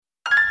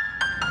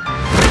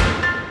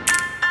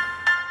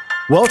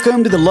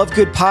Welcome to the Love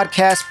Good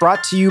podcast,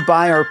 brought to you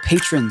by our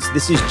patrons.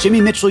 This is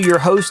Jimmy Mitchell, your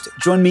host.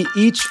 Join me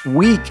each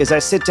week as I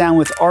sit down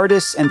with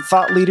artists and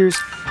thought leaders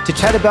to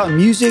chat about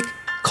music,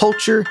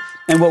 culture,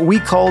 and what we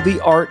call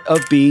the art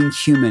of being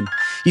human.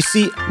 You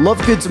see,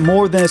 Love Good's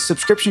more than a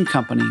subscription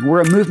company.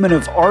 We're a movement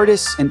of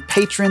artists and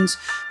patrons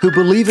who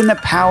believe in the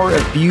power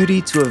of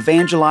beauty to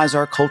evangelize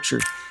our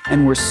culture.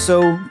 And we're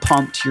so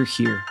pumped you're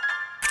here.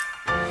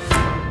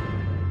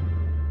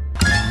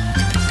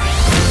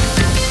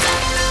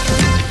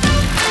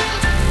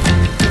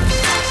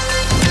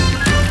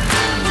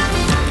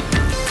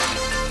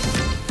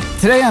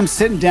 Today, I'm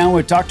sitting down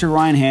with Dr.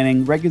 Ryan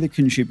Hanning, regular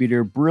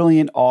contributor,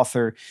 brilliant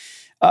author,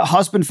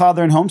 husband,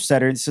 father, and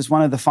homesteader. This is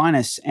one of the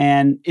finest.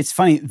 And it's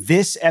funny,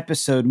 this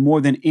episode,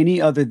 more than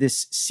any other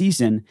this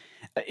season,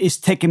 is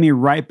taking me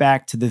right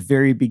back to the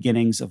very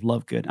beginnings of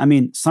Love Good. I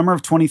mean, summer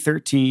of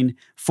 2013,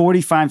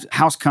 45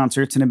 house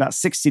concerts in about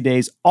 60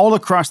 days, all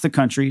across the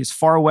country, as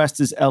far west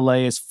as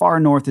LA, as far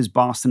north as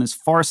Boston, as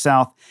far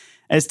south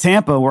as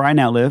Tampa, where I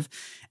now live.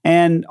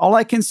 And all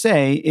I can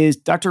say is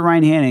Dr.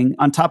 Ryan Hanning,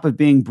 on top of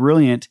being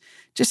brilliant,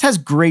 just has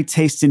great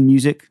taste in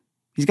music.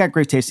 He's got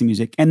great taste in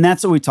music. And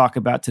that's what we talk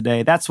about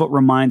today. That's what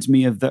reminds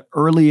me of the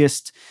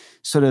earliest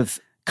sort of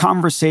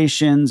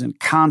conversations and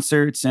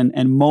concerts and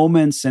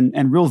moments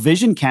and real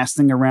vision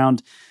casting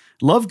around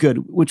Love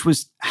Good, which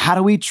was how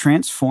do we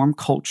transform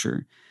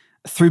culture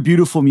through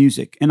beautiful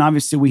music? And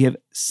obviously we have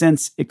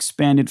since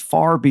expanded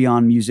far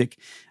beyond music,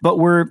 but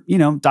we're,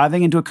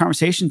 diving into a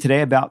conversation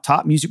today about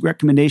top music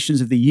recommendations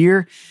of the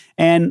year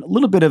and a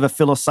little bit of a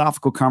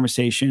philosophical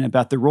conversation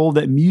about the role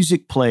that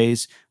music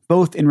plays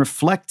both in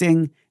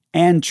reflecting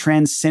and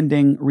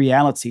transcending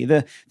reality,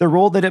 the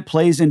role that it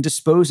plays in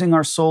disposing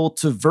our soul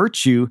to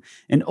virtue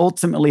and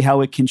ultimately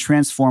how it can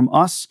transform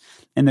us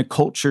and the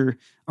culture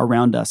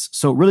around us.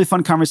 So really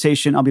fun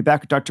conversation. I'll be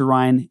back with Dr.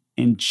 Ryan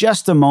in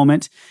just a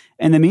moment.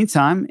 In the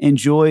meantime,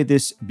 enjoy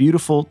this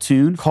beautiful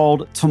tune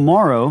called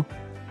Tomorrow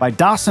by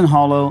Dawson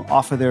Hollow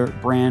off of their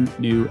brand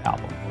new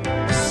album.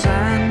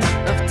 Sands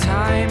of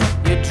time,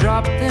 you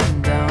drop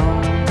them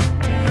down.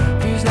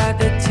 Feels like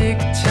the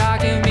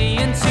tick-tocking me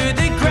into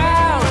the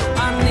ground.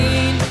 I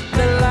need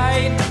the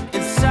light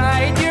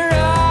inside your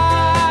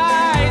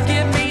eyes.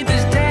 Give me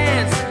this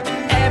dance,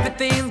 and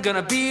everything's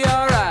gonna be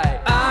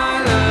alright.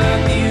 I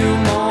love you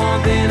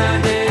more than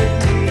I did.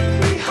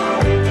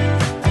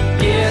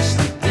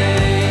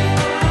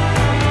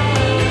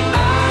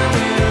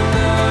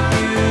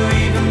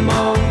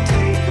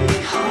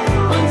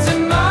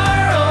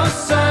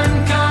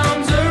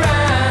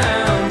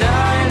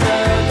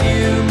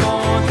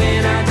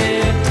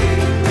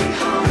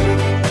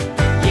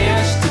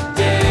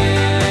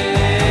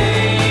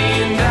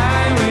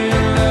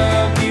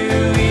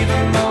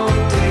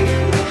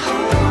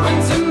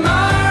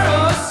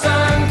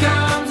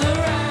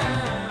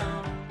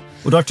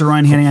 Well, Dr.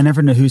 Ryan Hanning, I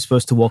never know who's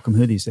supposed to welcome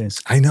who these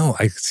days. I know.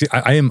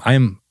 Am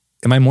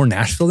I more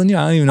Nashville than you?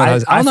 I don't even know.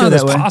 I don't know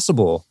that's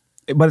possible.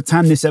 By the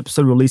time this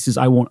episode releases,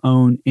 I won't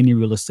own any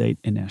real estate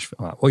in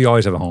Nashville. Well, you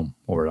always have a home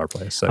over at our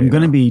place. So I'm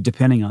going to be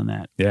depending on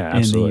that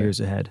in the years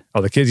ahead.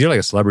 Oh, the kids, you're like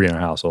a celebrity in our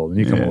household. And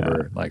you come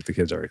over, like the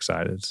kids are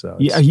excited. So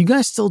yeah, are you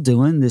guys still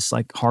doing this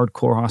like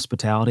hardcore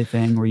hospitality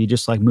thing where you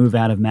just like move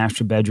out of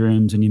master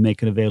bedrooms and you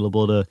make it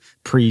available to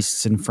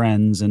priests and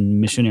friends and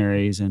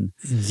missionaries? And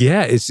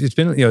yeah, it's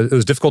been, it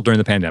was difficult during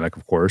the pandemic,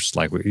 of course.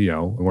 Like, we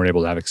weren't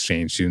able to have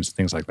exchange students and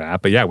things like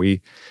that. But yeah,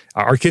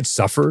 our kids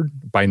suffered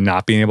by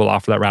not being able to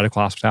offer that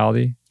radical hospitality.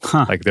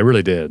 Huh. Like they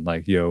really did,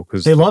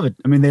 because they love it.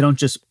 I mean, they don't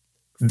just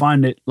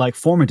find it like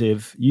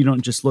formative. You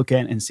don't just look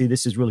at it and see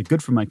this is really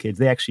good for my kids.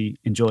 They actually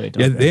enjoy it.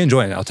 Yeah, they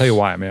enjoy it. I'll tell you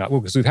why. I mean,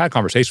 because we've had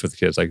conversations with the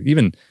kids, like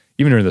even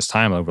during this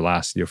time over the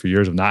last few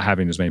years of not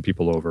having as many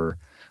people over,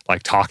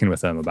 like talking with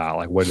them about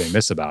like what do they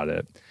miss about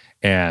it.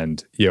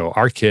 And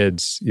our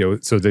kids,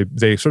 so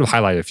they sort of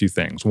highlight a few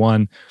things.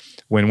 One,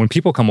 when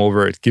people come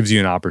over, it gives you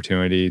an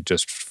opportunity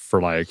just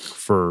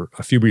for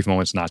a few brief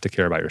moments not to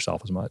care about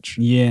yourself as much.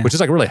 Yeah. Which is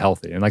like really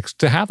healthy. And like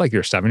to have like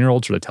your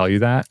 7-year-old sort of tell you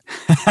that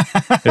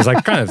is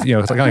like kind of, it's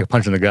like kind of like a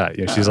punch in the gut.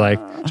 She's like,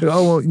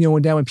 oh,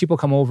 well, when people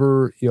come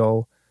over,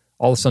 all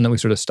of a sudden we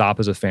sort of stop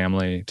as a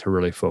family to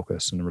really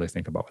focus and really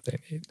think about what they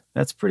need.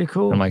 That's pretty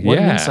cool. I'm like, what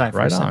yeah,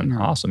 right on.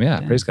 Awesome.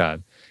 Yeah. Praise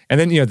God. And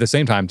then, at the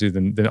same time, too,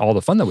 then all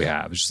the fun that we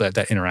have is just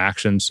that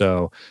interaction.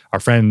 So our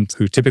friends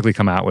who typically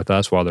come out with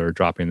us while they're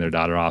dropping their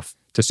daughter off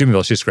to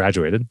Steubenville, she just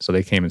graduated. So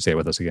they came and stayed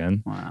with us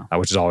again,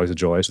 which is always a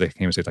joy. So they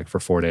came and stayed like for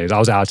 4 days. I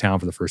was out of town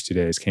for the first 2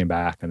 days, came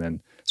back, and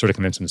then sort of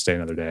convinced them to stay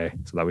another day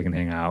so that we can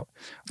hang out.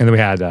 And then we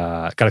had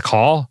got a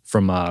call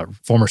from a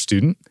former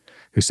student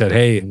who said,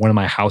 hey, one of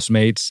my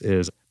housemates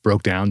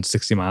broke down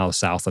 60 miles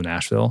south of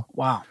Nashville.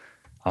 Wow.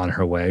 On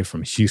her way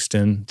from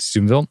Houston to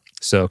Steubenville.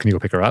 So can you go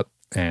pick her up?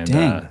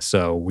 And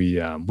so we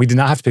did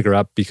not have to pick her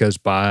up because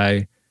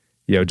by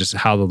just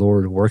how the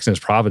Lord works in His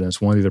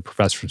providence, one of the other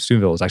professors from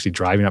Steubenville was actually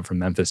driving up from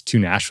Memphis to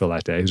Nashville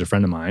that day. Who's a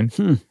friend of mine.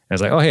 And I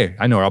was like, oh, hey,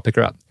 I know her. I'll pick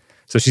her up.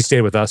 So she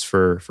stayed with us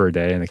for a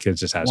day, and the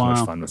kids just had so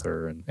much fun with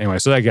her. And anyway,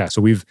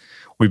 so we've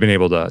been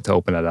able to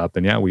open that up,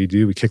 and we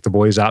kick the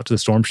boys out to the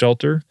storm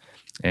shelter,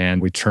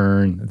 and we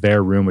turn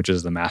their room, which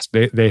is the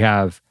master. They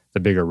have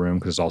the bigger room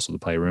because it's also the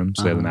playroom,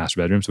 so they have the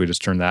master bedroom. So we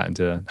just turned that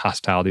into a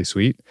hospitality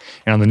suite.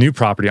 And on the new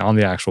property, on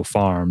the actual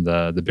farm,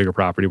 the bigger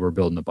property, we're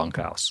building a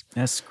bunkhouse.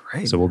 That's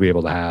great. So we'll be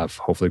able to have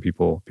hopefully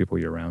people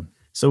year round.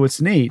 So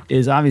what's neat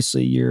is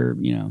obviously you're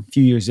a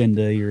few years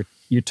into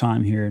your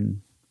time here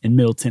in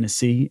Middle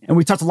Tennessee, and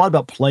we talked a lot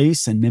about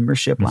place and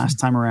membership last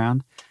time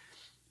around.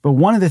 But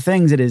one of the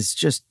things that is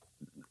just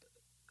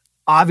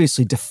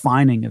obviously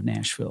defining of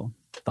Nashville,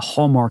 the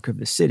hallmark of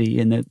the city,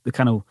 and the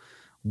kind of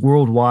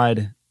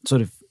worldwide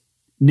sort of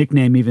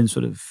nickname even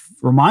sort of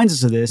reminds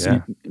us of this,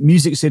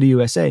 Music City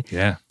USA.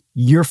 Yeah.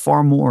 You're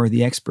far more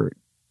the expert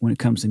when it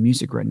comes to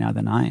music right now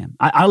than I am.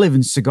 I live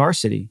in Cigar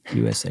City,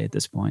 USA at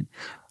this point.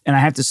 And I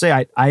have to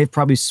say, I have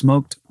probably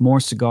smoked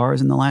more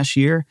cigars in the last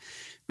year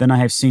than I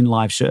have seen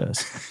live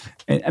shows.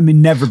 I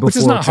mean, never before. Which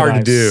is not hard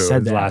to do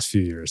in the that. last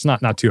few years. Not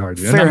too hard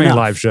to do. Fair Not many enough.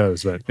 live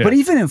shows, but But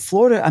even in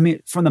Florida, I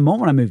mean, from the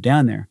moment I moved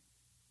down there,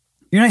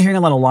 you're not hearing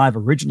a lot of live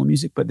original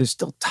music, but there's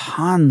still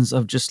tons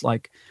of just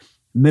like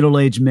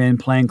middle-aged men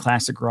playing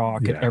classic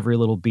rock at every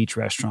little beach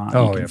restaurant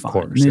you can find. Of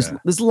course. And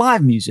there's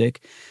live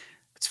music.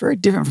 It's very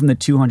different from the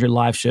 200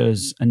 live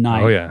shows a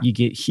night you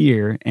get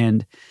here.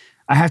 And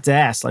I have to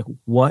ask, like,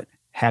 what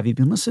have you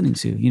been listening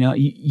to? You know,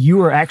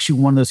 you are actually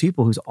one of those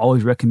people who's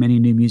always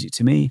recommending new music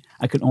to me.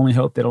 I could only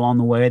hope that along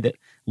the way that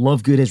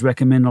Love Good has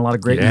recommended a lot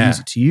of great new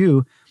music to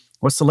you.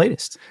 What's the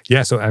latest?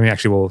 Yeah, so I mean,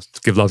 actually, we'll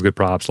give Love Good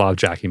props. A lot of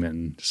Jackie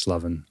Minton, just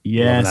loving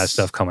that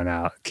stuff coming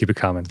out. Keep it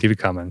coming.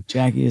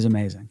 Jackie is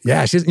amazing.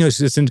 Yeah,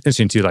 it's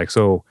interesting too. Like,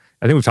 so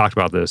I think we've talked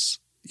about this.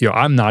 You know,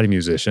 I'm not a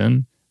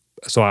musician,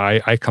 so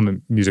I come at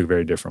music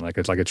very different. Like,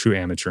 it's like a true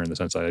amateur in the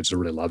sense that I just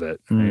really love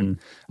it. Right?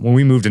 When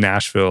we moved to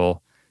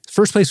Nashville,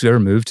 first place we ever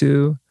moved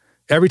to,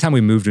 every time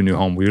we moved to a new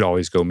home, we would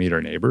always go meet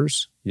our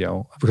neighbors, you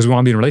know, because we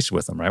want to be in a relationship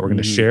with them, right? We're going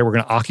to share, we're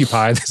going to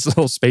occupy this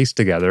little space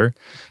together,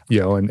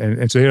 you know,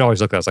 and so they'd always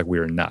look at us like we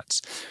were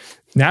nuts.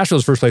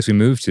 Nashville's the first place we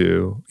moved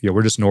to, you know,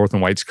 we're just north in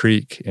Whites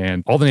Creek,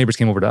 and all the neighbors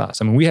came over to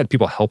us. I mean, we had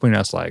people helping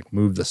us like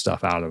move the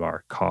stuff out of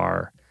our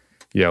car.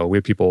 You know, we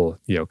had people,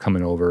 you know,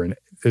 coming over, and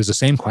it was the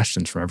same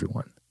questions from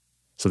everyone.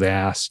 So they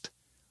asked,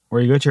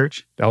 where you go to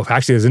church? Oh,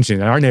 actually, it was interesting.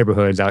 In our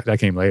neighborhood, that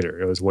came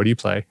later. It was, what do you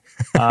play?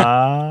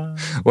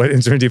 What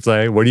instrument do you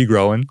play? What are you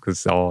growing? Because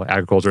it's all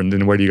agriculture. And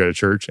then where do you go to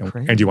church?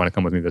 And do you want to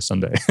come with me this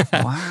Sunday?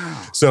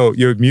 Wow. So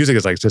your music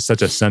is like just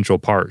such a central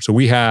part. So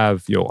we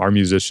have, you know, our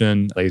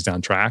musician lays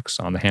down tracks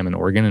on the Hammond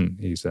organ, and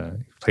he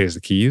plays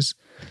the keys.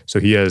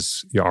 So he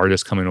has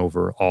artists coming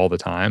over all the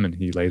time, and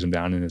he lays them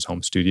down in his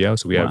home studio.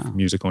 So we have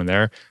music going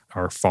there.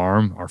 Our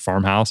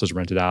farmhouse is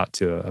rented out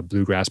to a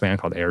bluegrass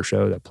band called Air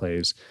Show that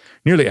plays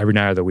nearly every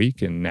night of the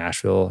week in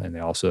Nashville. And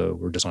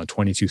we're just on a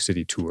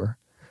 22-city tour.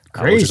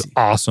 Which is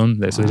awesome.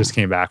 So they just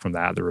came back from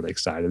that. They're really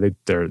excited.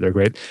 They're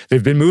great.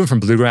 They've been moving from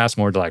bluegrass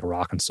more to like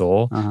rock and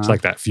soul. So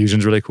like that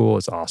fusion's really cool.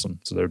 It's awesome.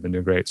 So they've been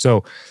doing great.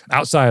 So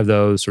outside of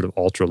those sort of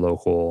ultra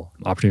local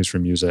opportunities for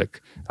music,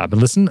 I've been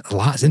listening a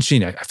lot. It's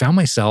interesting. I found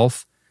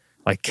myself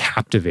like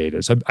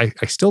captivated. So I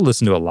still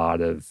listen to a lot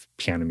of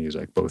piano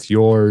music, both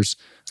yours.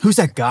 Who's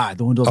that guy?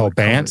 The one who does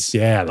Bance.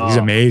 Yeah, he's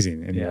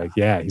amazing. And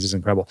he's just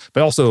incredible.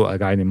 But also a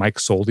guy named Mike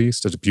Soldi's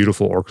does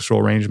beautiful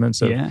orchestral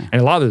arrangements. And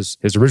a lot of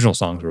his original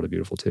songs are really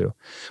beautiful too.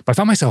 But I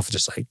found myself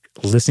just like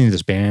listening to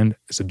this band.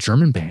 It's a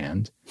German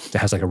band that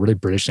has like a really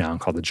British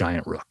sound called the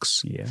Giant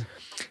Rooks. Yeah.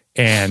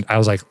 And I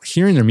was like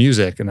hearing their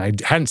music, and I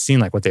hadn't seen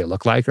like what they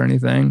look like or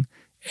anything.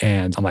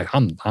 And I'm like,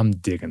 I'm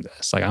digging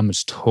this. Like I'm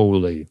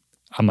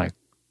like,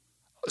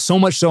 so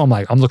much so,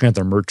 I'm looking at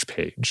their merch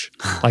page.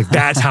 Like,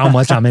 that's how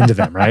much I'm into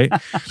them, right?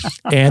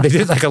 And they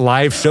did like a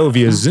live show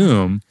via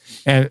Zoom.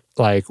 And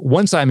like,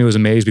 one side of me was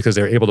amazed because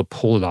they were able to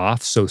pull it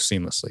off so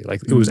seamlessly.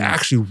 Like, it was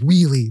actually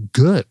really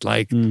good.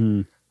 Like,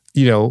 you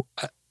know,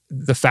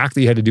 the fact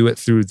that you had to do it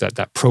through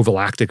that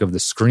prophylactic of the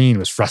screen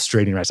was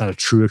frustrating, right? It's not a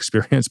true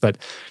experience. But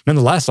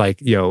nonetheless, like,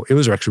 you know, it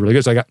was actually really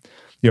good. So I got,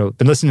 you know,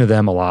 been listening to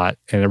them a lot,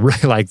 and I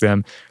really like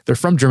them. They're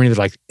from Germany. They're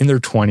like in their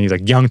 20s,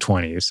 like young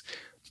 20s.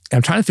 And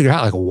I'm trying to figure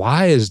out, like,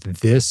 why is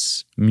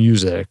this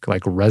music,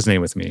 like,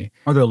 resonating with me?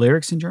 Are there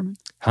lyrics in German?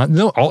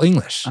 No, all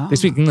English. They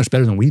speak English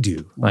better than we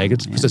do. Like,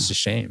 it's just a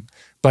shame.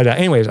 But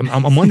anyways,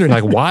 I'm wondering,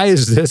 like, why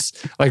is this,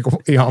 like,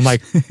 you know, I'm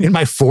like in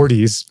my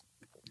 40s,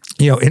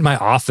 you know, in my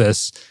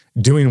office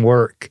doing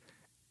work,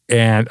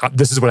 and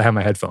this is what I have in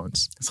my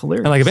headphones. It's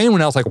hilarious. And like, if anyone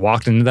else like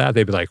walked into that,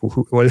 they'd be like,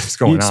 what is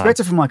going on? You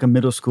expect it from like a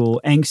middle school,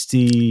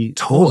 angsty.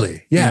 Totally.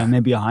 Boy. Yeah.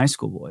 Maybe a high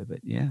school boy, but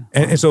yeah.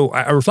 And so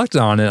I reflected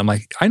on it. I'm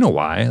like, I know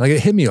why. Like, it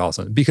hit me all of a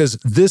sudden because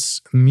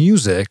this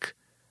music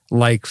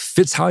like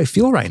fits how I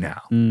feel right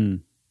now.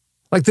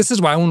 Like, this is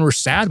why when we're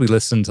sad, we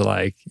listen to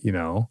like, you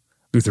know,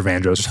 Luther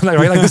Vandross or something,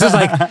 right? Like, this is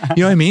like,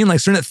 you know what I mean?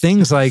 Like, certain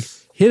things like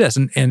hit us.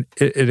 And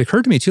it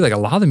occurred to me too, like a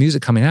lot of the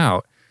music coming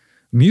out,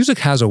 music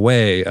has a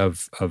way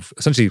of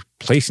essentially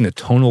placing a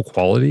tonal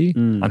quality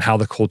on how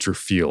the culture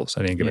feels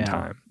at any given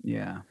time.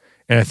 Yeah.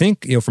 And I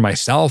think, for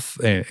myself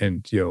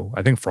and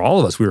I think for all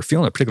of us, we were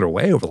feeling a particular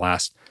way over the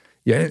last,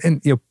 and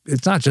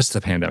it's not just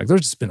the pandemic.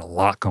 There's just been a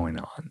lot going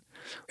on.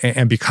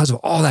 And because of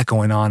all that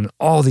going on,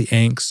 all the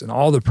angst and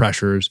all the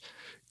pressures,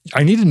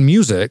 I needed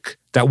music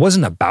that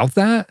wasn't about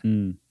that,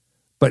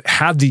 but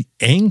had the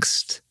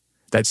angst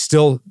that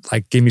still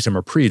like gave me some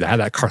reprieve. That had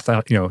that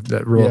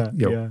that real,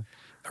 a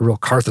real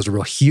catharsis, a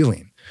real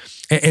healing.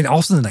 And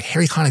also like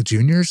Harry Connick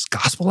Jr.'s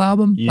gospel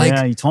album.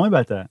 Yeah, you told me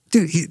about that.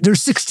 Dude,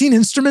 there's 16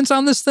 instruments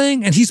on this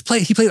thing, and he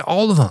played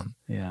all of them.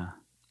 Yeah.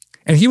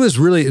 And he was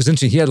really, it was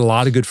interesting. He had a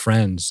lot of good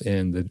friends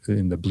in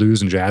the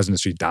blues and jazz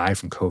industry die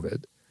from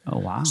COVID. Oh,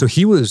 wow. So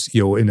he was,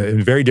 in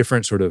a very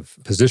different sort of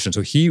position. So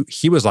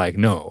he was like,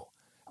 no,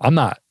 I'm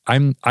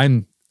going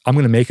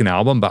to make an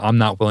album, but I'm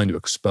not willing to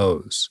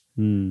expose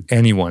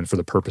anyone for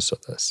the purpose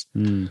of this.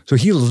 So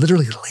he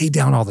literally laid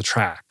down all the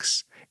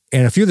tracks.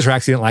 And a few of the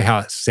tracks, he didn't like how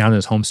it sounded in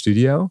his home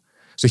studio.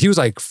 So he was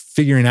like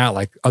figuring out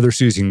like other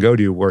studios he can go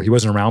to where he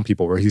wasn't around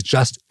people, where he's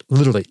just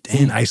literally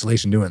in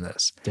isolation doing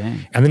this.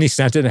 Dang. And then he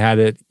sent it and had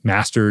it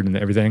mastered and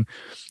everything.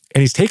 And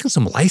he's taken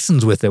some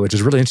license with it, which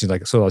is really interesting.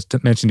 Like, so I was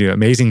mentioning to you,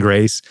 Amazing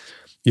Grace,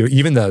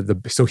 even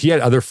so he had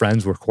other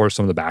friends who record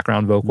some of the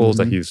background vocals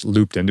that he's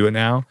looped into it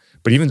now.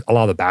 But even a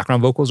lot of the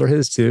background vocals are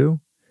his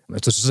too.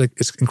 It's just like,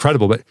 it's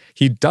incredible. But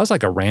he does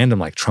like a random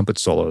like trumpet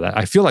solo that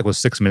I feel like was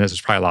 6 minutes. It's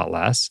probably a lot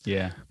less.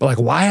 Yeah. But like,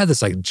 why have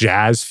this like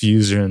jazz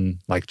fusion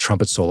like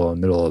trumpet solo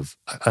in the middle of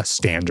a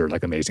standard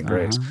like Amazing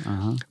Grace?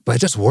 But it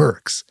just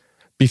works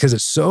because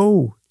it's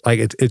so like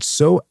it's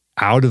so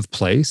out of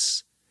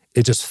place.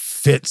 It just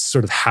fits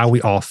sort of how we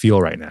all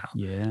feel right now.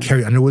 Yeah.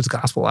 Carrie Underwood's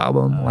gospel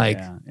album,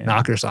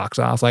 knock your socks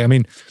off. Like, I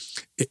mean,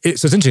 so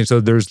it's interesting. So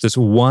there's this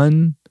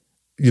one.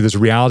 There's a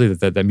reality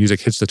that music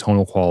hits the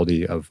tonal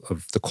quality of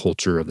the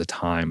culture, of the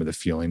time, of the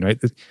feeling, right?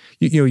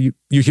 You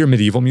hear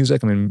medieval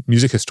music. I mean,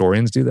 music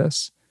historians do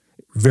this.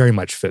 It very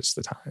much fits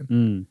the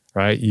time,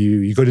 right?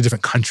 You go to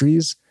different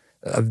countries,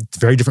 a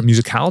very different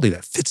musicality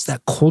that fits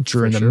that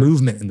culture and the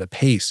movement and the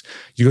pace.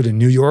 You go to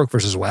New York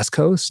versus West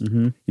Coast.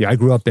 Yeah, I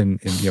grew up in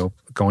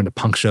going to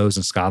punk shows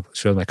and ska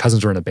shows. My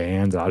cousins were in a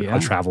band.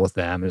 I'd travel with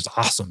them. It was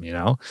awesome,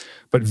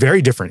 but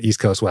very different East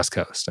Coast, West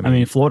Coast. I mean,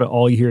 in Florida,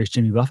 all you hear is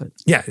Jimmy Buffett.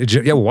 Yeah.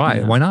 Why?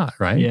 Yeah. Why not?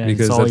 Right? Yeah,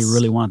 because that's all you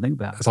really want to think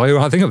about. That's all you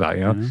want to think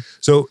about.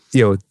 So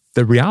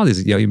the reality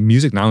is,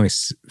 music not only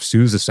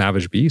soothes the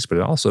savage beast, but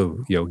it also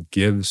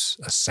gives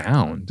a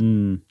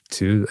sound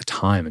to a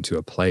time and to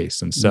a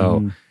place. And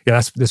so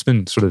that's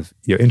been sort of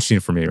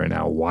interesting for me right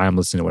now. Why I'm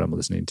listening to what I'm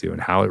listening to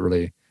and how it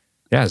really.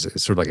 Yeah, it's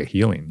sort of like a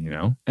healing,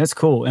 That's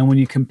cool. And when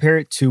you compare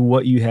it to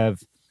what you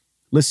have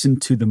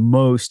listened to the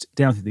most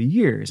down through the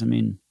years, I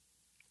mean,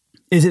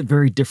 is it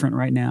very different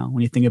right now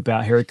when you think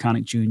about Harry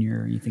Connick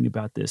Jr. and you think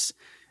about this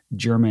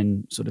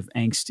German sort of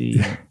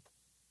angsty,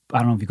 I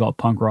don't know if you call it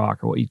punk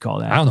rock or what you'd call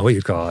that. I don't know what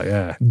you'd call it,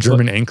 yeah.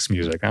 German angst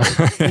music.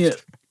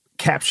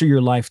 Capture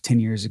your life 10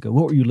 years ago.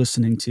 What were you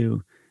listening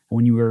to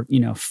when you were,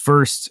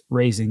 first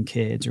raising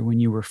kids or when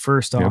you were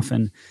first off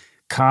in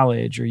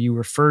college or you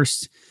were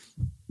first...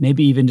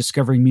 maybe even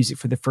discovering music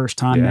for the first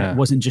time that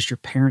wasn't just your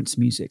parents'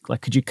 music.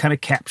 Like, could you kind of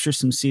capture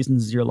some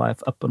seasons of your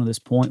life up until this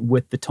point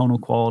with the tonal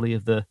quality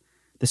of the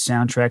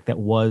soundtrack that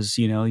was,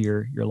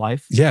 your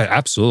life? Yeah,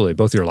 absolutely.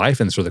 Both your life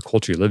and sort of the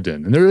culture you lived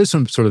in. And there is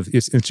some sort of,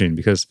 it's interesting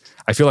because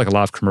I feel like a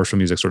lot of commercial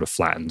music sort of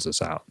flattens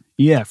us out.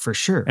 Yeah, for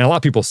sure. And a lot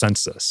of people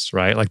sense this,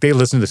 right? Like they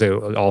listen to say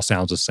it all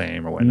sounds the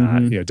same or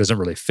whatnot. It doesn't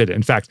really fit it.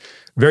 In fact,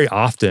 very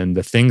often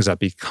the things that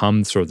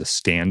become sort of the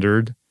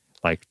standard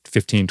like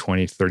 15,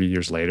 20, 30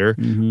 years later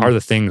are the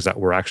things that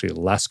were actually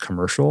less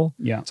commercial.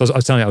 Yeah. So I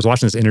was telling you, I was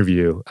watching this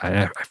interview.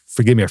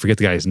 Forgive me, I forget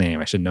the guy's name.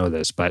 I should know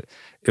this, but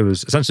it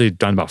was essentially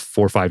done about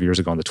 4 or 5 years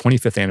ago on the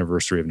 25th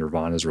anniversary of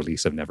Nirvana's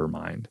release of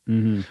Nevermind,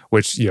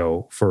 which,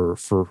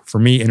 for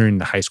me entering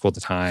the high school at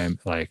the time,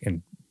 like,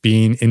 and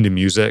being into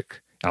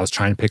music, I was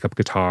trying to pick up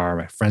guitar.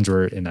 My friends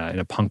were in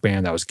a punk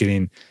band that was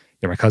getting,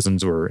 my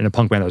cousins were in a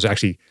punk band that was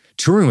actually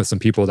touring with some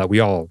people that we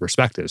all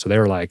respected. So they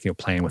were like,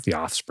 playing with The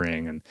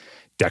Offspring, and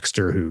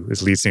Dexter, who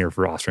is lead singer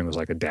for Offspring, was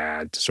like a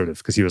dad to sort of,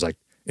 because he was like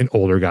an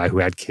older guy who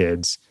had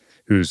kids,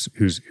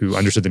 who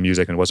understood the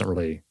music and wasn't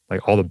really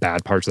like all the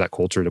bad parts of that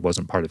culture that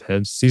wasn't part of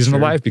his season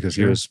of life because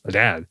he was a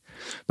dad.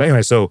 But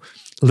anyway, so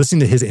listening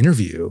to his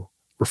interview,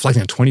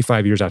 reflecting on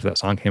 25 years after that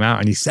song came out,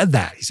 and he said,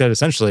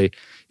 essentially,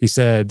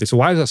 so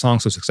why is that song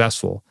so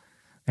successful?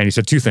 And he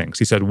said 2 things.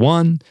 He said,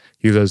 one,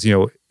 he goes,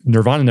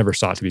 Nirvana never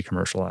sought to be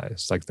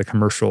commercialized. Like the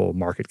commercial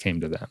market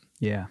came to them.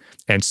 Yeah.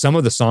 And some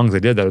of the songs they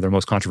did that are their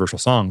most controversial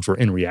songs were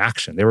in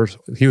reaction.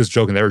 He was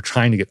joking, they were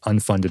trying to get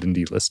unfunded and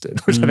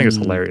delisted, which I think is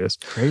hilarious.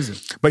 Crazy.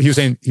 But he was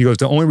saying,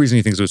 the only reason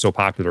he thinks it was so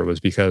popular was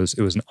because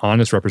it was an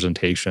honest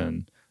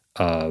representation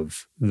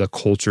of the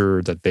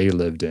culture that they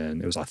lived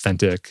in. It was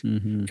authentic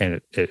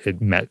and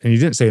it met, and he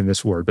didn't say in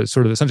this word, but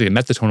sort of essentially it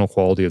met the tonal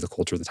quality of the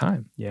culture of the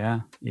time.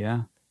 Yeah.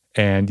 Yeah.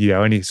 And,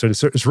 and he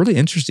sort of, it's really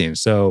interesting.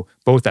 So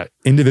both that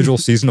individual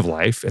season of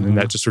life and then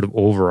that just sort of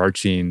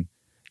overarching,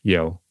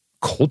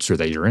 culture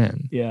that you're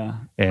in. Yeah.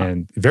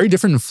 And very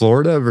different in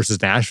Florida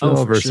versus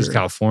Nashville versus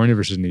California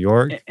versus New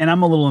York. And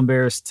I'm a little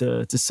embarrassed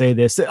to say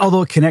this,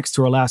 although it connects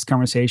to our last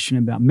conversation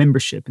about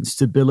membership and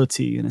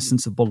stability and a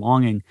sense of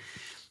belonging.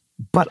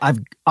 But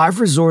I've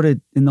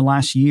resorted in the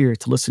last year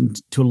to listen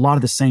to a lot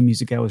of the same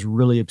music I was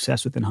really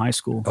obsessed with in high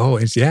school. Oh,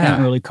 and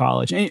early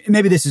college. And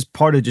maybe this is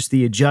part of just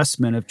the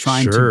adjustment of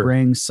trying to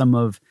bring some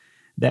of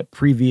that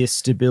previous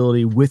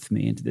stability with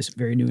me into this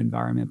very new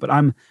environment. But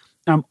I'm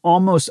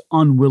almost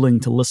unwilling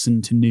to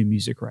listen to new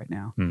music right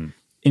now.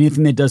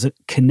 Anything that doesn't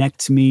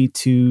connect me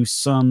to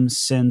some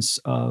sense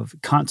of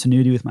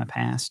continuity with my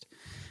past,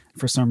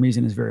 for some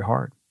reason, is very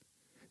hard.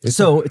 It's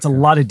a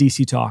lot of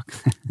DC talk.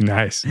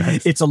 Nice.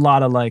 It's a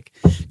lot of like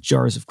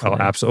Jars of Clay. Oh,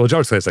 absolutely. Well,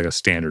 Jars of Clay is like a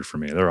standard for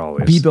me. They're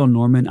always. B-Bill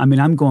Norman. I mean,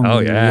 I'm going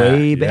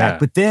way back. Yeah.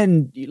 But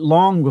then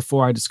long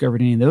before I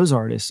discovered any of those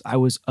artists, I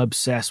was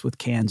obsessed with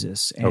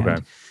Kansas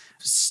and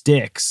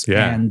Styx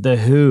and The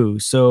Who.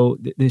 So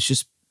there's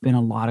just been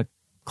a lot of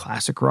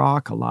classic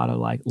rock, a lot of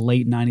like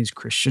late 90s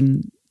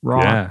Christian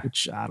rock,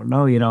 which I don't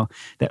know,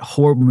 that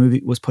horrible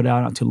movie was put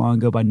out not too long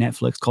ago by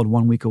Netflix called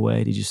 1 Week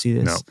Away. Did you see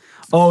this? No.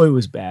 Oh, it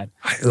was bad.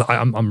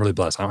 I'm really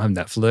blessed. I don't have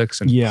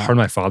Netflix, and part of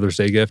my Father's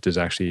Day gift is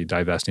actually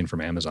divesting from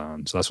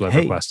Amazon. So that's what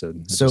I've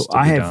requested. So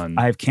I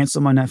have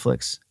canceled my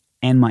Netflix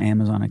and my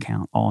Amazon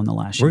account all in the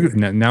last year.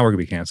 Now we're gonna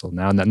be canceled.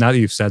 Now that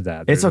you've said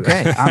that, it's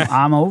okay.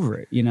 I'm over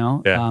it.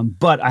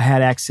 But I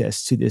had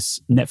access to this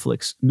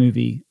Netflix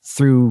movie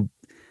through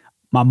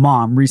my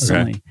mom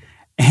recently.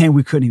 And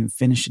we couldn't even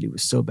finish it. It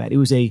was so bad. It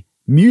was a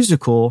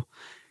musical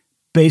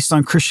based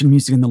on Christian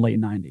music in the late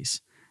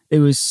 90s. It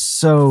was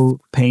so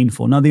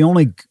painful. Now, the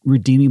only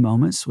redeeming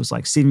moments was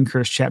like Stephen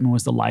Curtis Chapman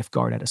was the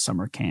lifeguard at a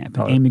summer camp.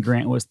 And Amy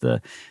Grant was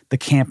the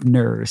camp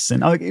nurse.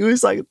 And it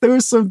was like, there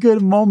were some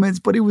good moments,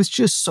 but it was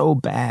just so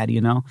bad,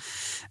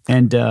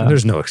 And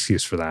there's no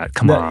excuse for that.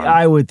 Come on.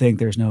 I would think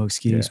there's no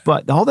excuse. Yeah.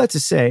 But all that to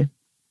say,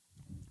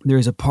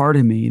 there's a part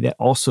of me that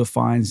also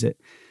finds that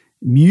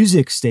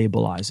music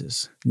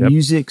stabilizes. Yep.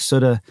 Music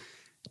sort of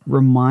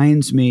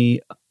reminds me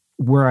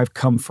where I've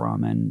come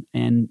from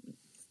and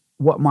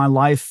what my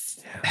life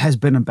has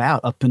been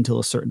about up until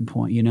a certain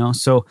point,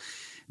 So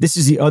this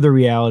is the other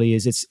reality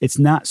is it's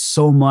not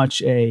so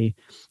much a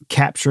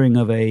capturing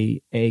of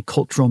a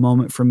cultural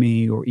moment for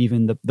me or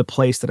even the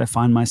place that I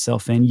find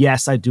myself in.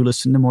 Yes, I do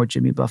listen to more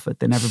Jimmy Buffett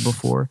than ever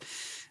before,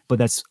 but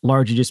that's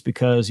largely just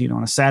because,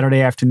 on a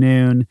Saturday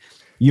afternoon,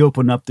 you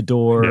open up the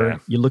door,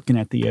 you're looking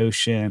at the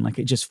ocean, like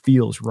it just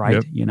feels right.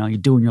 Yep. You're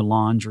doing your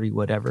laundry,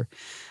 whatever.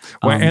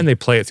 And they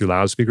play it through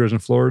loudspeakers in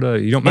Florida.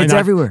 It's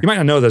everywhere. You might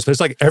not know this, but it's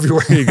like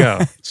everywhere you go.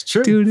 It's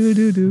true.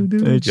 It's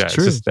true. It's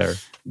just there.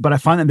 But I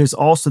find that there's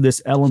also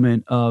this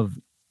element of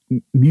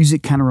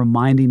music kind of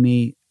reminding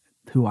me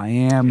who I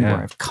am, where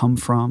I've come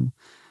from.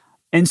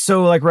 And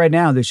so like right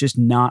now, there's just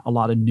not a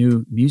lot of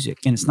new music.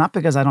 And it's not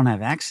because I don't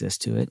have access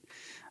to it.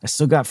 I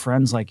still got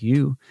friends like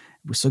you.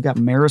 We still got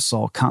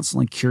Marisol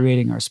constantly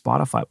curating our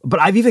Spotify. But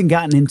I've even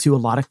gotten into a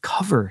lot of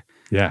cover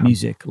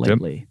music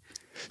lately.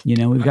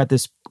 Yep. We've got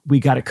this We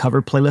Got It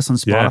Covered playlist on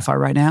Spotify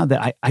right now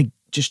that I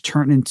just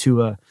turned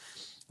into a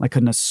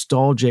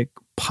nostalgic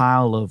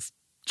pile of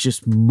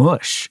just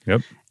mush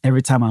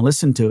every time I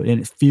listen to it.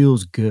 And it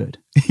feels good,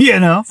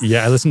 Yeah,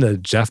 I listened to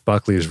Jeff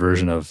Buckley's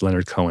version of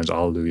Leonard Cohen's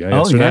Hallelujah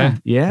yesterday.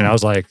 Yeah. And I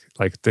was like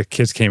the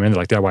kids came in, they're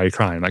like, Dad, why are you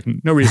crying? I'm like,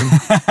 no reason.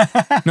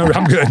 No,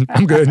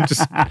 I'm good.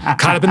 Just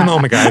caught up in the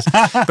moment, guys.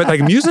 But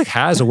like music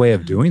has a way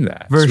of doing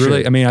that. It's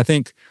really, I mean, I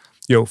think,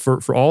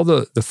 for all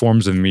the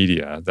forms of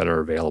media that are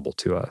available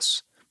to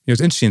us,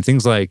 it's interesting.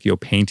 Things like,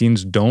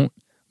 paintings don't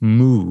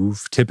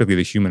move typically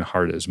the human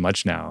heart as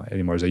much now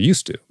anymore as they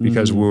used to,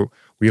 because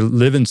we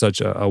live in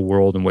such a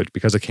world in which,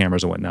 because of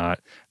cameras and whatnot,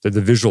 that the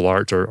visual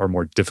arts are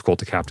more difficult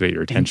to captivate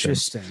your attention.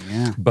 Interesting,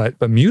 yeah.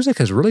 But music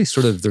has really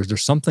sort of,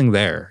 there's something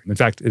there. In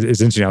fact,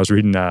 it's interesting. I was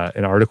reading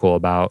an article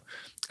about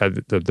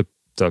the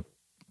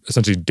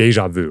essentially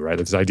deja vu, right?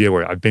 This idea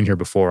where I've been here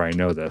before, I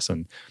know this.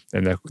 And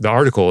the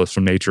article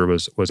from Nature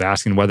was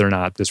asking whether or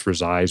not this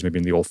resides maybe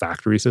in the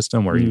olfactory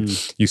system, where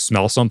you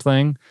smell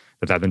something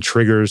that then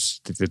triggers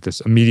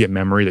this immediate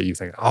memory that you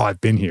think, oh, I've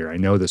been here. I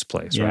know this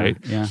place, right?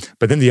 Yeah.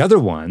 But then the other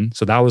one,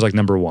 so that was like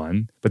number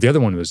one, but the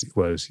other one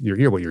was your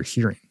ear, what you're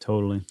hearing.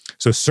 Totally.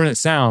 So certain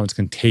sounds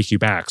can take you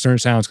back. Certain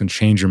sounds can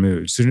change your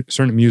mood.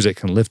 Certain music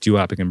can lift you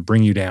up. It can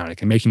bring you down. It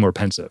can make you more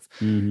pensive.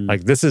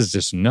 Like this is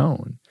just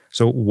known.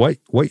 So what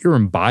you're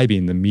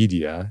imbibing the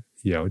media,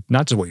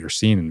 not just what you're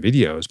seeing in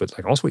videos, but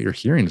like also what you're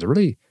hearing is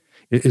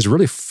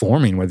really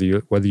forming whether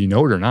you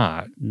know it or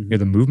not.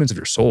 The movements of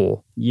your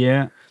soul.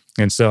 Yeah.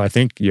 And so I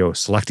think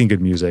selecting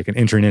good music and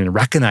entering in and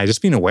recognize,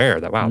 just being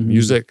aware that wow,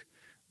 music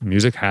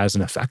has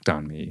an effect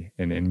on me,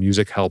 and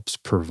music helps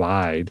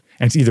provide.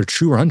 And it's either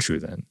true or untrue.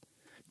 Then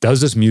does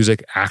this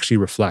music actually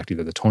reflect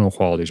either the tonal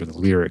qualities or the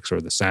lyrics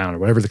or the sound or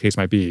whatever the case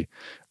might be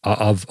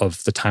of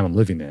the time I'm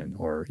living in,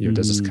 or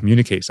does this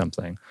communicate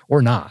something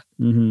or not?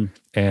 And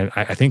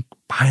I think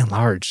by and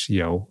large,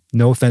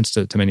 no offense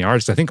to many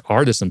artists, I think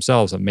artists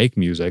themselves that make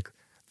music,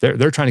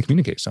 they're trying to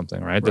communicate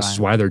something, right? This is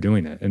why they're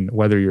doing it. And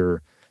whether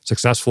you're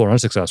successful or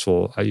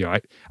unsuccessful.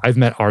 I've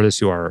met artists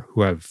who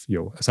have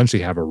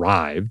essentially have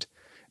arrived,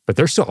 but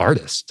they're still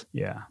artists.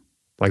 Yeah.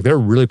 Like they're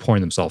really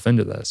pouring themselves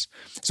into this.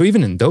 So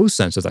even in those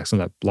senses, like some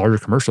of that larger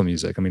commercial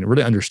music, I mean,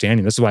 really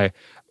understanding, this is why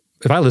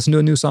if I listen to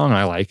a new song and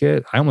I like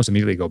it, I almost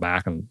immediately go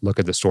back and look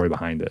at the story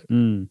behind it.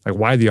 Like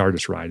why the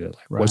artist write it,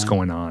 like what's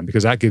going on,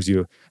 because that gives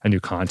you a new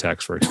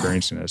context for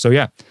experiencing it. So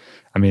yeah,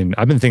 I mean,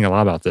 I've been thinking a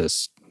lot about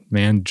this,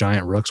 man,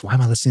 giant rooks. Why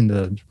am I listening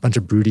to a bunch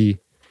of broody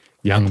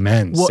young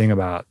men sing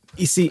about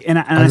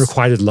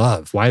unrequited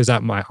love? Why is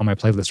that on my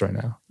playlist right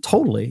now?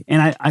 Totally.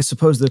 And I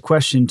suppose the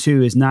question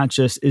too is not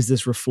just, is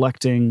this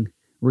reflecting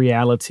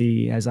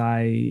reality as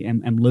I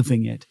am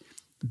living it,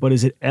 but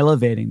is it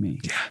elevating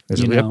me?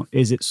 Yeah.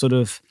 Is it sort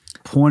of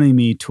pointing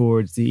me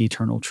towards the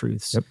eternal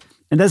truths? Yep.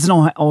 And doesn't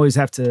always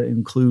have to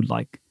include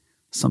like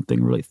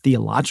something really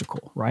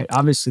theological, right?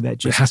 Obviously that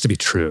just it has to be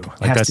true.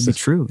 It has to be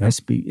true. Yep.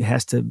 It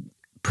has to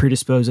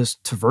predispose us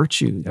to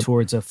virtue,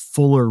 towards a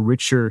fuller,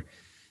 richer,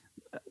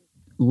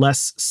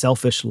 less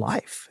selfish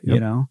life, you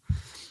know?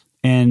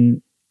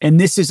 And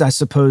this is, I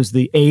suppose,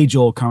 the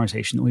age-old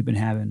conversation that we've been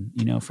having,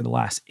 for the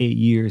last 8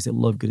 years that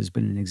Love Good has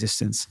been in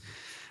existence.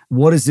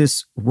 What is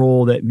this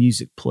role that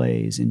music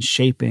plays in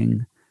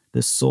shaping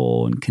the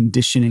soul and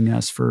conditioning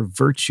us for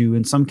virtue,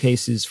 in some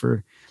cases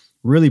for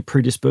really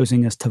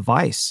predisposing us to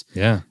vice?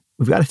 Yeah.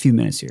 We've got a few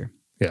minutes here.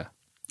 Yeah.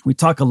 We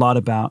talk a lot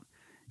about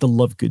the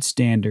Love Good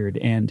standard,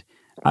 and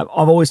I've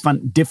always found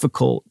it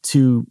difficult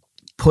to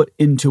put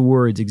into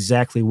words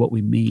exactly what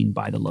we mean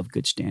by the Love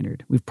Good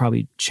standard. We've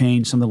probably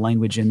changed some of the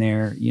language in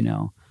there,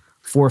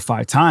 4 or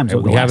 5 times.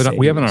 We have it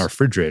on our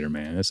refrigerator,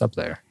 man. It's up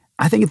there.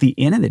 I think at the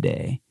end of the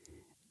day,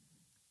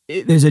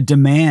 there's a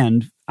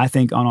demand, I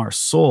think, on our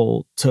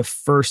soul to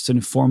first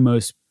and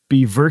foremost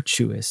be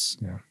virtuous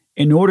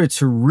in order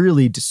to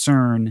really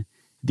discern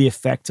the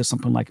effect of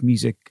something like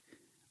music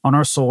on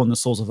our soul and the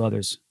souls of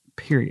others,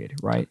 period,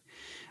 right?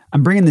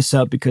 I'm bringing this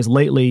up because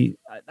lately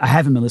I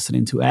haven't been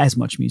listening to as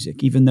much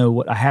music, even though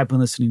what I have been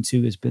listening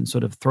to has been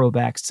sort of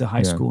throwbacks to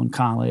high school and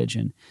college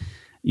and,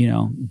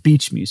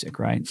 beach music,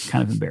 right?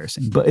 Kind of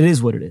embarrassing, but it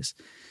is what it is.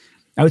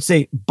 I would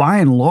say by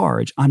and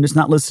large, I'm just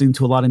not listening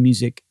to a lot of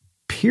music,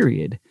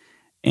 period.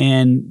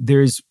 And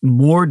there's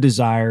more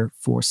desire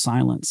for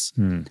silence,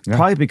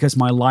 probably because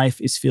my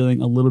life is feeling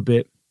a little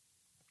bit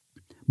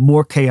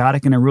more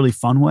chaotic in a really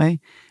fun way,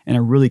 in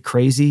a really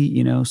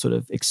crazy, sort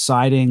of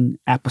exciting,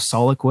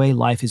 apostolic way.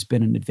 Life has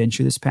been an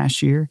adventure this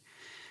past year.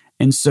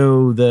 And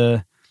so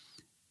the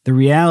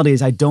reality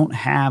is I don't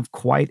have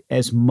quite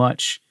as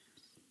much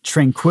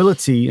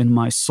tranquility in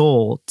my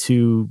soul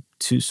to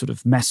sort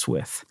of mess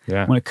with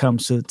when it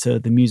comes to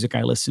the music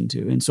I listen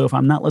to. And so if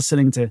I'm not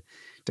listening to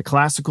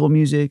classical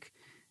music,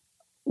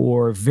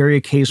 or very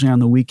occasionally on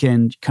the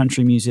weekend,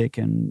 country music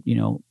and,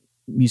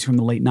 music from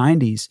the late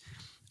 90s,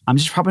 I'm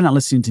just probably not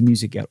listening to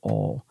music at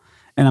all.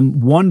 And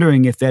I'm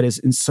wondering if that is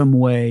in some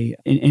way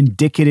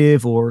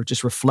indicative or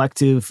just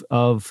reflective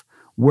of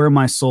where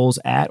my soul's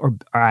at, or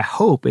I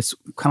hope it's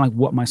kind of like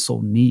what my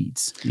soul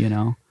needs,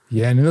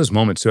 Yeah, and in those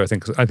moments too, I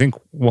think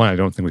one, I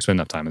don't think we spend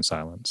enough time in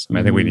silence.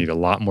 I think we need a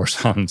lot more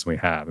silence than we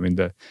have. I mean,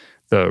 the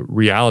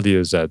reality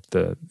is that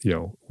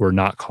we're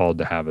not called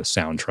to have a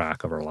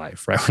soundtrack of our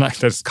life, right? We're not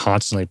just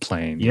constantly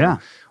playing. Yeah.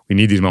 We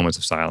need these moments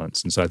of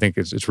silence. And so I think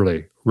it's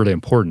really, really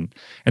important.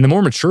 And the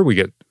more mature we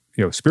get,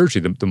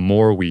 spiritually, the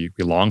more we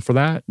long for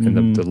that,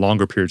 and the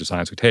longer periods of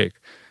silence we take.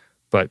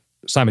 But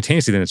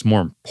simultaneously, then it's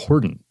more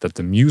important that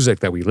the music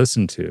that we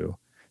listen to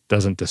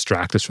doesn't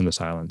distract us from the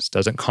silence,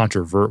 doesn't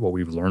controvert what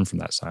we've learned from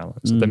that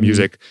silence. That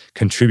music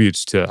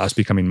contributes to us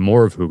becoming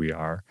more of who we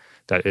are,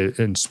 that it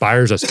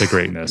inspires us to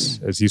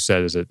greatness, as you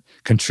said, as it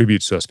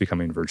contributes to us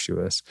becoming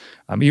virtuous.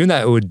 Even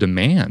that it would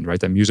demand, right?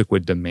 That music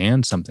would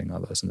demand something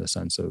of us in the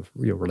sense of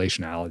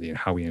relationality and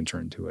how we enter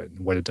into it and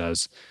what it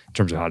does in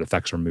terms of how it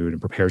affects our mood and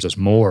prepares us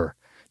more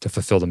to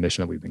fulfill the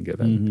mission that we've been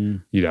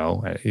given.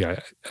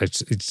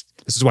 This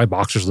is why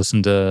boxers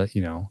listen to,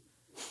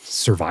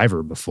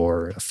 Survivor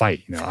before a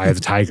fight, Eye of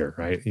the Tiger,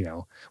 right?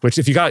 Which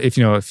if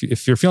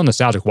you're feeling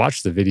nostalgic,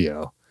 watch the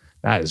video.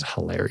 That is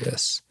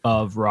hilarious.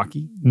 Of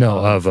Rocky? No,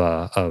 of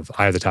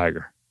Eye of the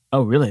Tiger.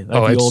 Oh, really?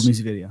 Like the old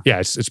music video? Yeah,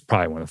 it's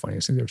probably one of the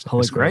funniest things I've ever seen. Oh,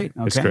 it's great.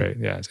 Okay. It's great.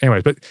 Yeah.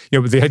 Anyways, but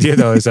the idea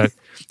though is that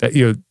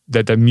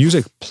that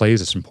music plays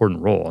this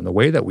important role, and the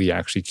way that we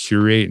actually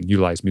curate and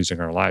utilize music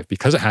in our life,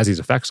 because it has these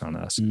effects on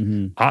us,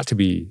 ought to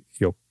be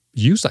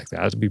used like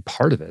that, to be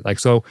part of it. Like,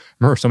 so I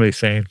remember somebody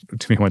saying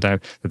to me one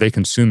time that they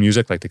consume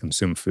music like they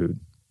consume food.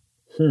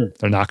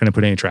 They're not going to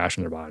put any trash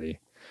in their body.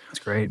 That's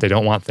great. They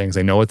don't want things,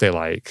 they know what they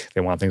like.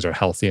 They want things that are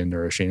healthy and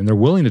nourishing, and they're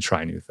willing to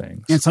try new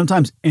things. And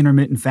sometimes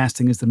intermittent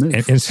fasting is the move.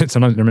 And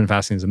sometimes intermittent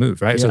fasting is the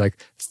move, right? Yeah.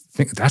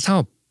 So that's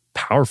how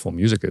powerful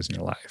music is in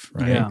your life,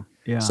 right?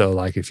 Yeah. So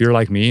if you're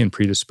like me and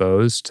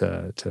predisposed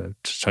to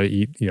try to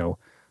eat,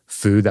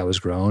 food that was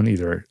grown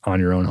either on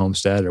your own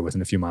homestead or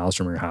within a few miles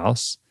from your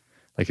house,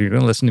 you're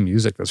going to listen to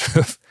music that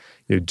sort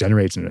of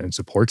generates and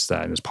supports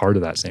that and is part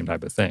of that same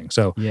type of thing.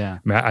 So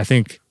I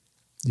think,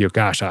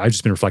 I've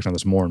just been reflecting on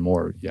this more and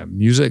more. Yeah,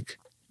 music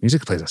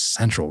plays a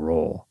central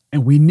role.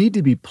 And we need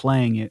to be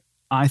playing it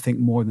I think,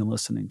 more than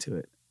listening to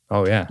it.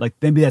 Oh, yeah. Like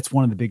maybe that's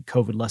one of the big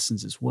COVID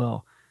lessons as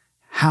well.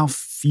 How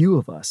few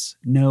of us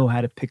know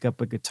how to pick up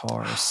a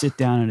guitar or sit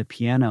down at a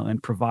piano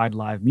and provide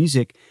live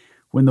music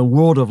when the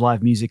world of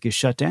live music is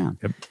shut down.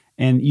 Yep.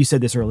 And you said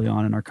this early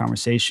on in our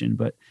conversation,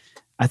 but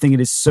I think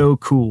it is so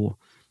cool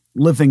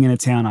living in a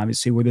town,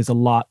 obviously, where there's a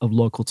lot of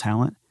local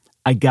talent.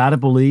 I got to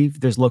believe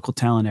there's local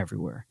talent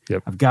everywhere.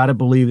 Yep. I've got to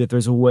believe that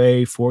there's a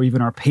way for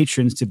even our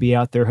patrons to be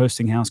out there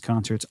hosting house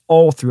concerts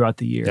all throughout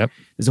the year. Yep.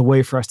 There's a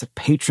way for us to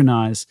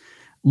patronize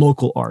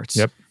local arts,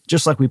 Yep.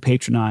 just like we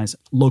patronize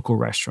local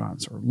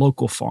restaurants or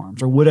local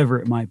farms or whatever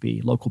it might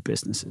be, local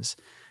businesses.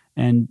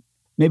 And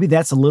maybe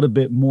that's a little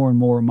bit more and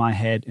more in my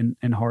head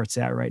and heart's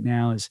at right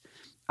now is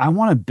I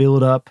want to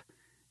build up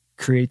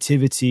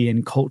creativity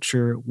and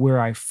culture where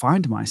I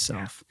find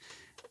myself.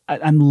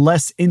 I'm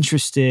less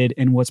interested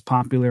in what's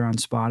popular on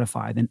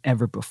Spotify than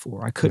ever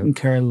before. I couldn't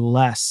care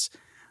less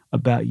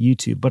about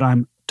YouTube, but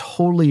I'm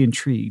totally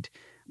intrigued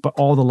by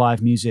all the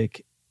live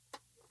music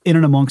in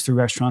and amongst the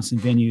restaurants and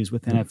venues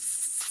within a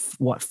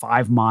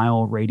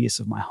 5-mile radius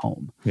of my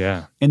home.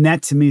 Yeah. And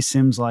that to me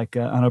seems like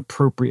an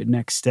appropriate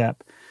next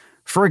step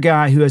for a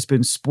guy who has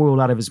been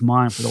spoiled out of his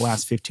mind for the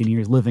last 15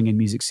 years living in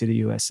Music City,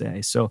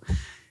 USA. So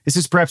this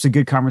is perhaps a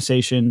good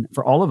conversation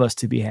for all of us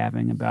to be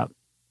having about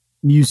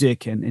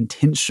music and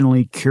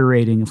intentionally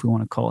curating, if we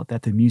want to call it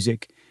that, the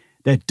music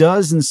that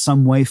does in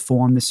some way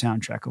form the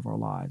soundtrack of our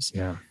lives.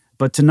 Yeah.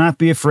 But to not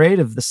be afraid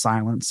of the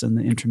silence and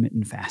the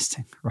intermittent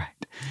fasting,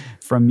 right,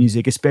 from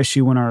music,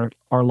 especially when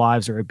our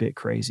lives are a bit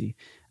crazy.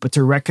 But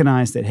to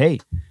recognize that, hey,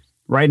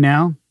 right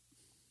now,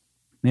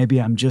 maybe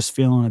I'm just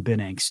feeling a bit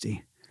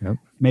angsty. Yep.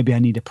 Maybe I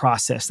need to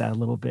process that a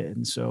little bit.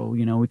 And so,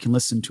 we can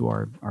listen to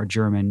our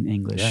German,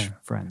 English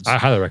friends. I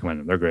highly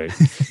recommend them. They're great.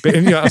 But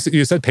and,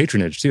 you said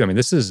patronage too. I mean,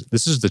 this is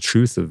the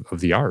truth of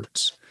the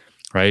arts,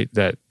 right?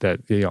 That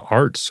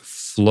arts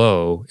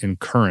flow in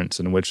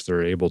currents in which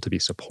they're able to be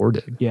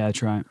supported. Yeah,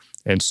 that's right.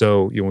 And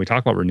so when we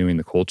talk about renewing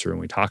the culture and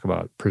we talk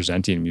about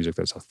presenting music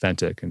that's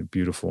authentic and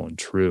beautiful and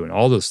true and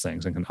all those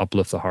things and can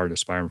uplift the heart,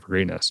 aspiring for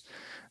greatness,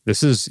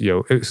 this is,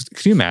 can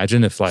you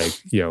imagine if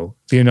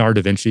Leonardo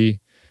da Vinci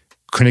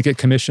couldn't get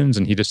commissions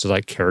and he just did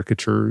like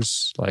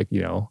caricatures,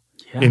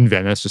 in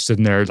Venice, just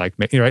sitting there, right?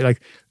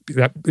 Like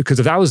that, because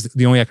if that was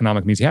the only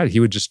economic means he had, he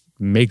would just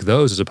make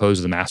those as opposed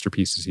to the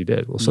masterpieces he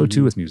did. Well, so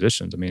too with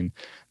musicians. I mean,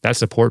 that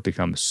support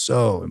becomes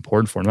so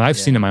important for them. And I've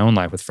seen in my own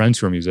life with friends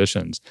who are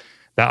musicians,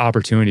 that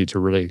opportunity to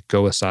really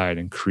go aside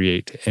and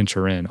create, to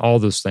enter in, all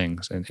those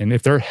things. And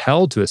if they're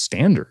held to a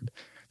standard,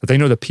 that they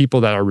know the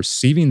people that are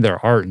receiving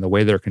their art and the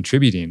way they're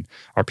contributing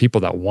are people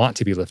that want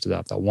to be lifted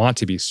up, that want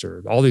to be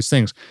served, all these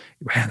things,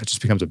 man, it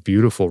just becomes a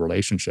beautiful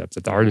relationship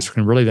that the artist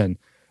can really then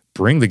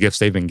bring the gifts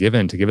they've been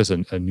given to give us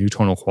a new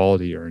tonal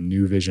quality or a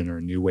new vision or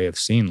a new way of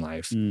seeing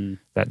life.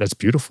 That's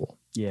beautiful.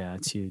 Yeah,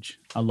 it's huge.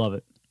 I love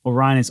it. Well,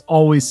 Ryan, it's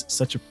always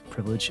such a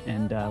privilege,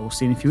 and we'll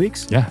see you in a few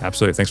weeks. Yeah,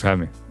 absolutely. Thanks for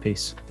having me.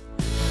 Peace.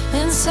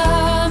 And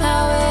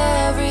somehow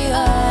every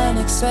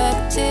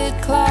unexpected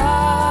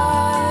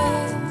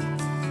climb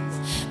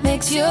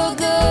makes your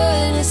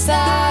goodness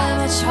that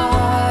much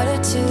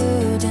harder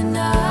to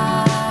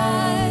deny.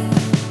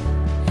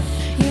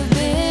 You've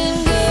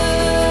been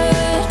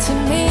good to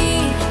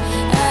me.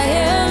 I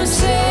am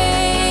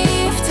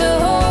safe to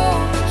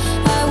hope.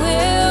 I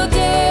will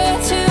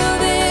dare to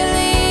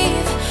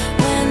believe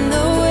when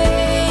the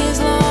way is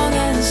long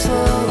and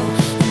slow.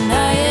 And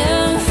I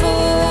am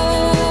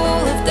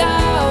full of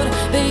doubt,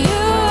 but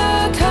you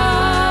are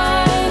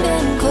kind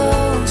and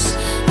close.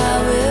 I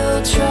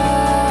will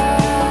trust.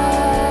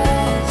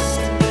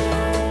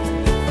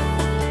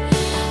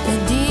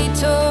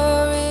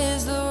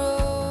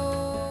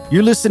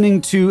 You're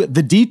listening to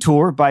The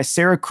Detour by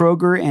Sarah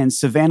Kroger and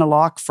Savannah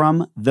Locke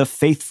from The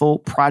Faithful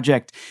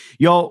Project.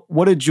 Y'all,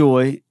 what a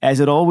joy, as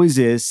it always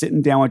is,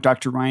 sitting down with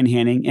Dr. Ryan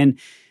Hanning and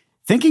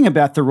thinking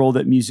about the role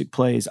that music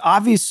plays,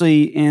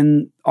 obviously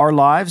in our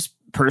lives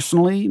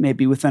personally,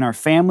 maybe within our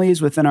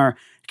families, within our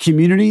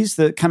communities,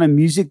 the kind of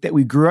music that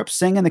we grew up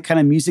singing, the kind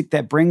of music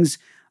that brings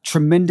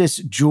tremendous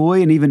joy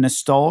and even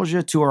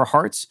nostalgia to our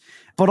hearts,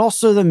 but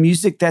also the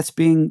music that's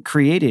being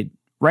created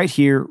right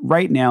here,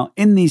 right now,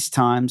 in these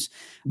times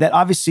that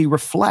obviously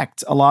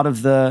reflect a lot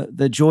of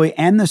the joy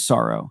and the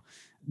sorrow,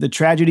 the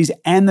tragedies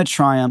and the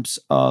triumphs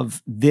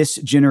of this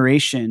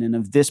generation and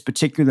of this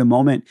particular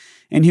moment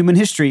in human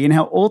history, and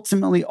how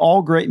ultimately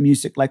all great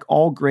music, like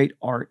all great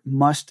art,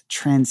 must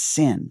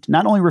transcend,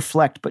 not only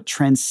reflect, but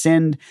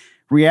transcend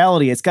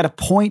reality. It's got to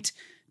point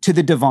to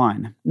the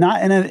divine,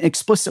 not in an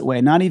explicit way,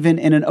 not even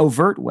in an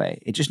overt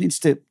way. It just needs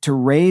to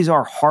raise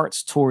our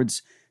hearts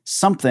towards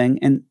something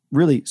and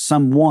really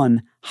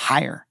someone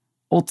higher,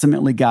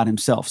 ultimately God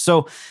himself.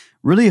 So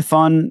really a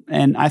fun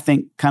and I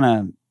think kind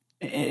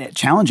of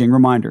challenging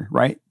reminder,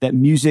 right? That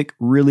music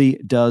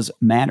really does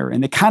matter.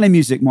 And the kind of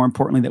music, more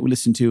importantly, that we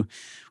listen to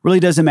really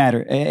doesn't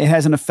matter. It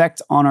has an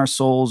effect on our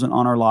souls and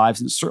on our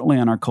lives and certainly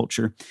on our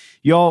culture.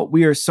 Y'all,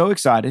 we are so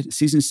excited.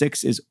 Season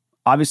 6 is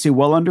obviously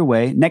well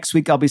underway. Next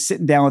week, I'll be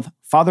sitting down with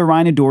Father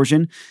Ryan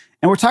Adorjan,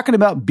 and we're talking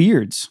about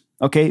beards.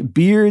 Okay,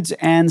 beards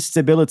and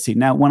stability.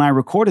 Now, when I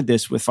recorded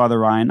this with Father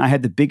Ryan, I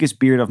had the biggest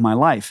beard of my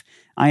life.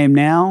 I am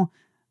now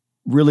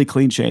really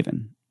clean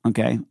shaven.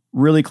 Okay,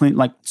 really clean,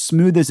 like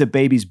smooth as a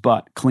baby's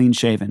butt, clean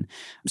shaven.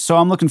 So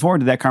I'm looking forward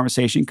to that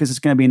conversation because it's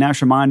going to be a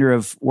nice reminder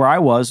of where I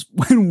was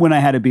when I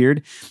had a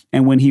beard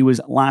and when he was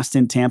last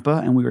in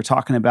Tampa, and we were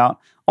talking about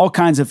all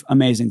kinds of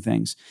amazing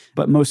things.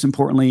 But most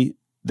importantly,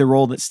 the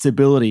role that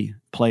stability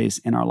plays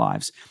in our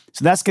lives.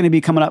 So that's going to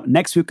be coming up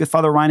next week with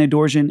Father Ryan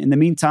Adorjan. In the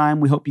meantime,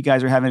 we hope you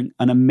guys are having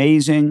an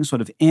amazing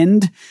sort of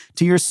end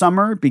to your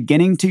summer,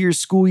 beginning to your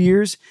school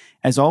years.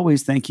 As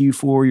always, thank you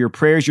for your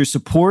prayers, your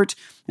support,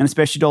 and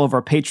especially to all of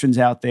our patrons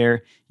out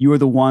there. You are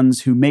the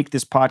ones who make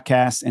this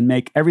podcast and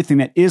make everything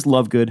that is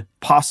Love Good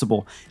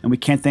possible. And we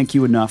can't thank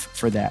you enough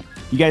for that.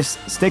 You guys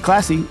stay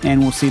classy,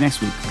 and we'll see you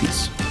next week.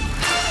 Peace.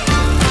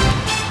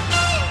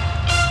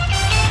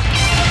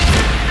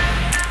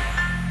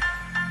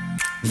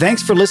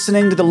 Thanks for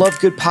listening to the Love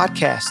Good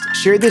podcast.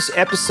 Share this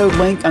episode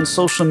link on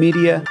social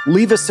media,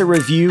 leave us a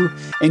review,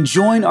 and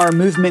join our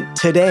movement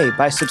today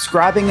by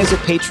subscribing as a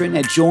patron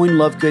at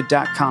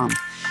joinlovegood.com.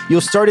 You'll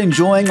start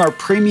enjoying our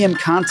premium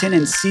content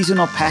and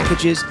seasonal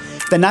packages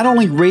that not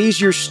only raise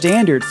your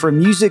standard for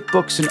music,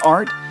 books, and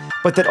art,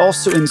 but that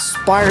also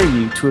inspire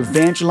you to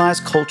evangelize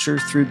culture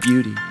through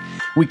beauty.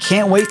 We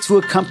can't wait to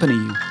accompany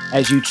you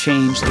as you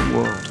change the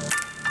world.